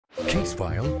Case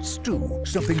file, Stu,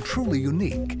 something truly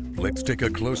unique. Let's take a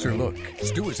closer look.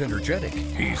 Stu is energetic.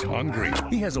 He's hungry.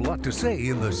 He has a lot to say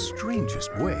in the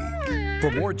strangest way.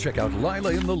 For more, check out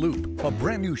Lila in the Loop, a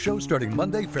brand new show starting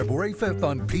Monday, February 5th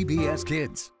on PBS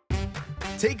Kids.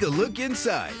 Take a look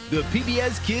inside the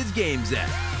PBS Kids Games app.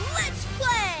 Let's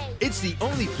play! It's the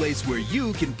only place where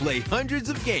you can play hundreds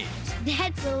of games.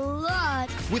 That's a lot.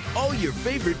 With all your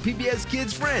favorite PBS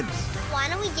Kids friends. Why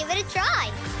don't we give it a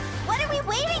try? What are we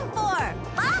waiting for?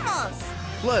 Vamos!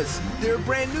 Plus, there are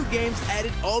brand new games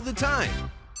added all the time.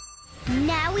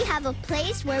 Now we have a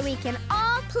place where we can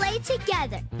all play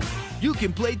together. You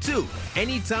can play too,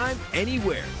 anytime,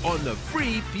 anywhere, on the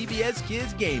free PBS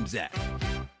Kids Games app.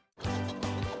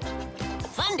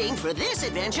 Funding for this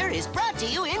adventure is brought to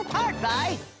you in part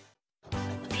by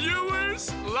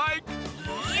viewers like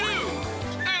you!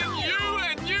 And you,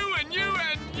 and you, and you,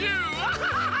 and you!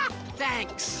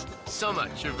 Thanks so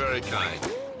much. You're very kind.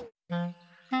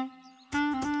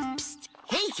 Psst.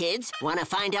 Hey, kids. Want to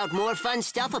find out more fun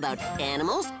stuff about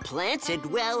animals, plants, and,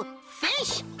 well,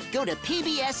 fish? Go to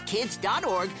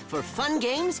pbskids.org for fun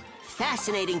games,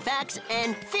 fascinating facts,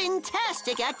 and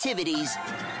fantastic activities.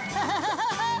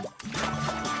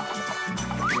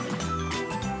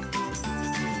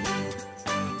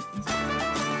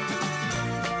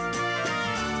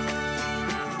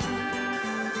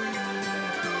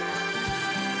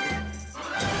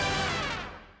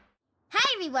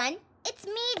 Everyone, it's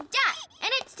me, Dot,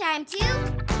 and it's time to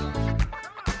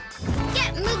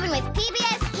get moving with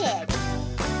PBS Kids.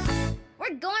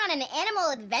 We're going on an animal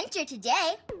adventure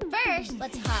today. First,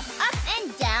 let's hop up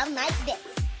and down like this.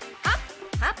 Hop,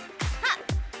 hop, hop.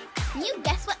 Can you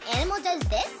guess what animal does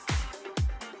this?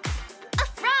 A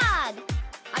frog!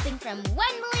 Hopping from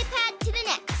one lily pad to the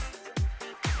next.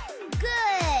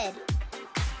 Good!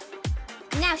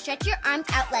 Now stretch your arms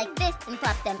out like this and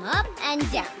flop them up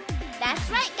and down.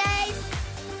 That's right, guys.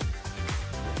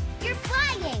 You're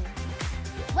flying.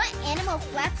 What animal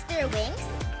flaps their wings?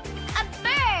 A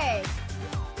bird.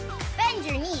 Bend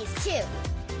your knees, too.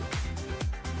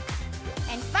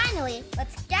 And finally,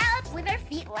 let's gallop with our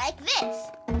feet like this.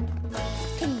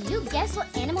 Can you guess what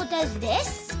animal does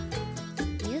this?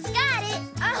 You've got it,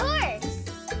 a horse.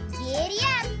 Giddy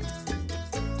up.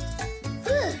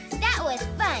 Whew, that was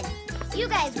fun. You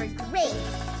guys were great.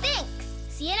 Thanks.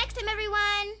 See you next time,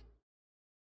 everyone.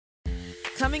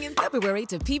 Coming in February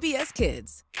to PBS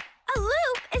Kids. A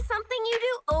loop is something you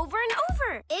do over and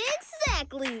over.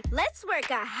 Exactly. Let's work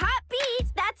a hot beat.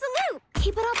 That's a loop.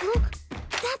 Keep it up, Luke.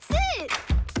 That's it.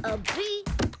 A beat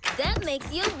that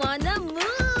makes you wanna move.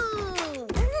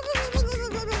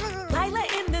 Lila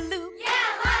in the loop.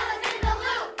 Yeah, Lila's in the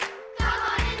loop. Come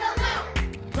on in the loop.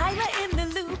 Lila in the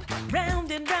loop. Round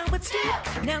and round with Stu.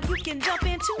 Now you can jump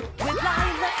into with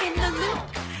Lila in the loop.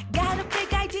 Got a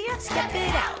big idea? Step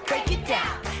it out, break it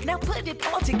down. Now put it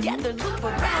all together, loop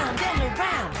around and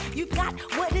around. You've got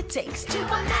what it takes to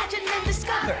imagine and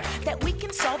discover that we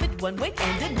can solve it one way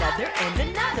and another and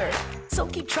another. So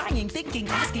keep trying, thinking,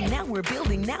 asking. Now we're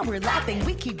building, now we're laughing.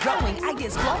 We keep growing,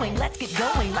 ideas flowing. Let's get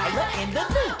going, Lila in the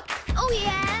loop. Oh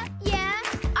yeah, yeah.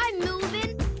 I'm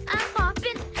moving, I'm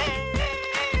hopping.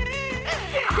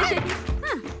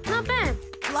 Not bad.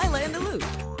 Lila in the Loop.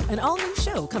 An all-new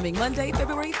show coming Monday,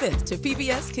 February 5th to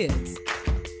PBS Kids.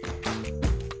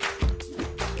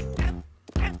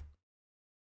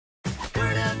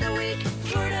 Word of the week,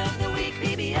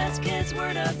 PBS Kids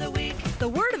Word of the Week. The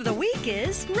word of the week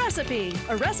is recipe.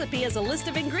 A recipe is a list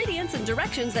of ingredients and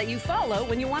directions that you follow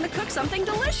when you want to cook something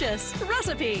delicious.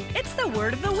 Recipe. It's the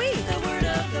word of the week. The word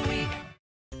of the week.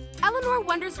 Eleanor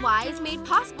Wonders Why is made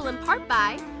possible in part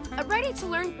by a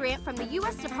ready-to-learn grant from the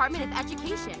U.S. Department of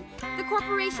Education, the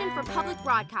Corporation for Public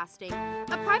Broadcasting,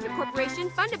 a private corporation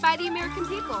funded by the American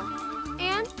people,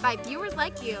 and by viewers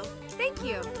like you. Thank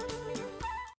you.